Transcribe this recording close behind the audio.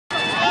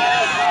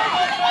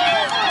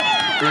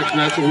Correction,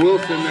 that's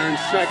Wilson there in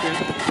second.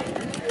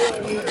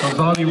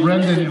 Azadi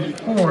Rendon in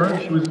 4.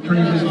 She was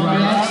turning right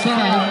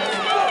outside.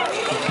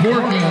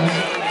 4 hands.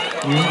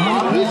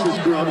 This is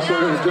Grubb, so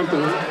I'm going to jump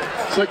in.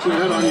 Section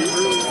ahead on you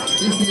early.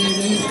 58-8.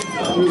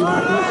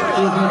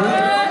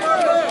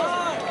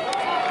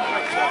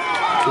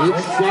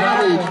 It's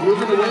Savage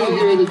moving away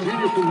here, the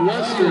junior from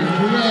Western.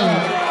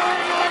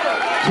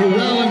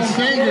 Terrell and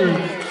Sager.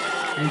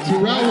 And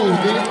Terrell will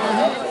get it.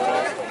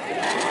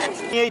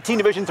 2018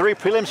 Division III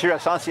prelims here at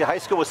Esperanza High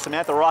School with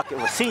Samantha Rocke,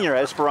 a senior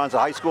at Esperanza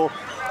High School.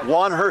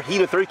 Won her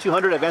heat of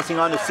 3200, advancing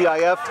on to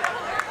CIF.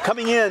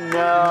 Coming in, did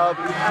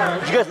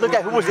you guys look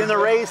at who was in the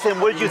race and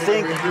what did you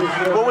think?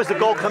 What was the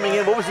goal coming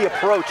in? What was the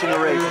approach in the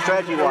race,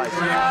 strategy-wise?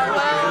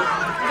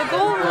 The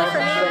goal for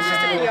me was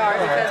just a PR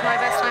because my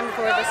best time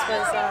before this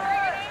was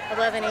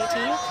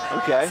 11:18.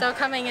 Okay. So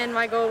coming in,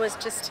 my goal was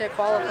just to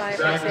qualify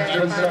for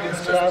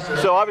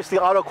CIF. So obviously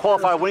auto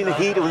qualify, winning the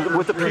heat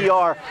with the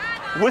PR.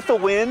 With the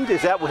wind,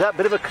 was that a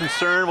bit of a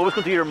concern? What was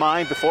going through your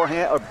mind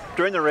beforehand or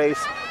during the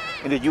race?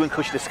 And did you and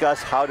Coach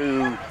discuss how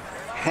to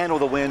handle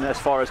the wind as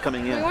far as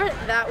coming in? We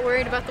weren't that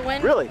worried about the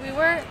wind. Really? We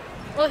weren't.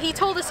 Well, he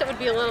told us it would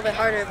be a little bit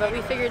harder, but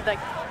we figured like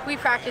we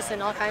practice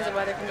in all kinds of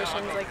weather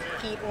conditions, like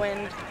heat,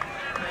 wind.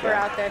 We're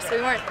out there, so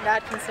we weren't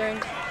that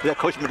concerned. Is that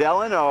Coach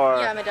Medellin or?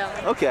 Yeah,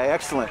 Medellin. Okay,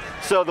 excellent.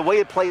 So the way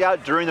it played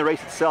out during the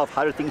race itself,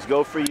 how did things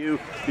go for you?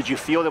 Did you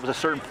feel there was a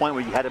certain point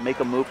where you had to make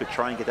a move to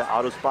try and get that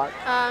auto spot?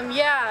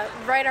 Yeah,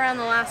 right around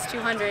the last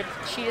 200,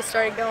 she just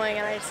started going,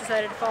 and I just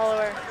decided to follow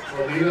her.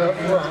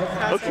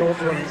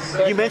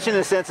 Okay. You mentioned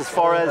in a sense as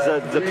far as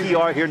the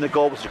PR here and the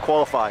goal was to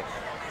qualify.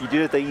 You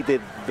did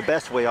it the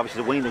best way,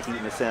 obviously, winning the heat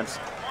in a sense.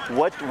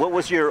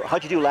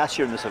 How'd you do last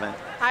year in this event?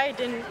 I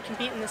didn't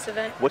compete in this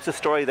event. What's the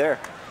story there?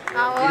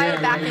 Well, I had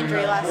a back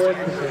injury last year.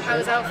 I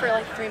was out for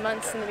like 3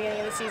 months in the beginning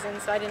of the season,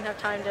 so I didn't have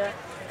time to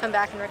come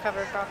back and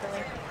recover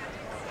properly.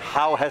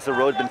 How has the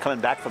road been coming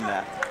back from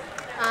that?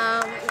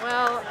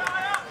 Well,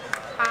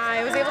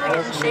 I was able to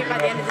get in shape by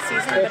the end of the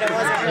season, but it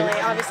wasn't really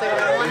obviously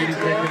what I wanted to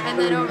do. And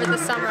then over the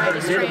summer, I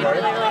just trained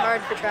really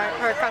hard for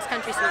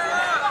cross-country season.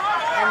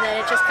 And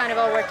then it just kind of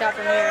all worked out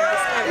from here,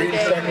 just every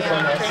day coming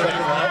out and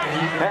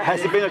training.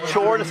 Has it been a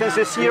chore in a sense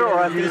this year, or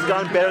have things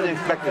gone better than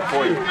expected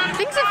for you?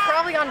 Things have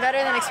probably gone better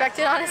than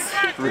expected, honestly.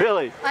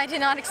 Really? I did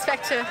not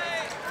expect to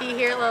be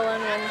here, let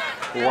alone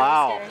win.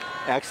 Wow,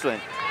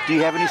 excellent. Do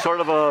you have any sort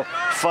of a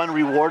fun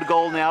reward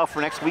goal now for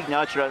next week,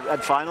 now that you're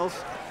at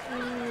finals?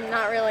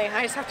 Not really.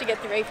 I just have to get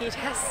through AP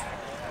tests.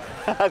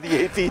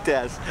 The AP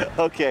test.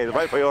 Okay, the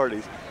right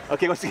priorities.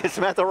 Okay, once again,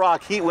 Samantha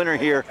Rocke, heat winner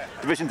here,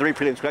 Division III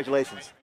prelims. Congratulations.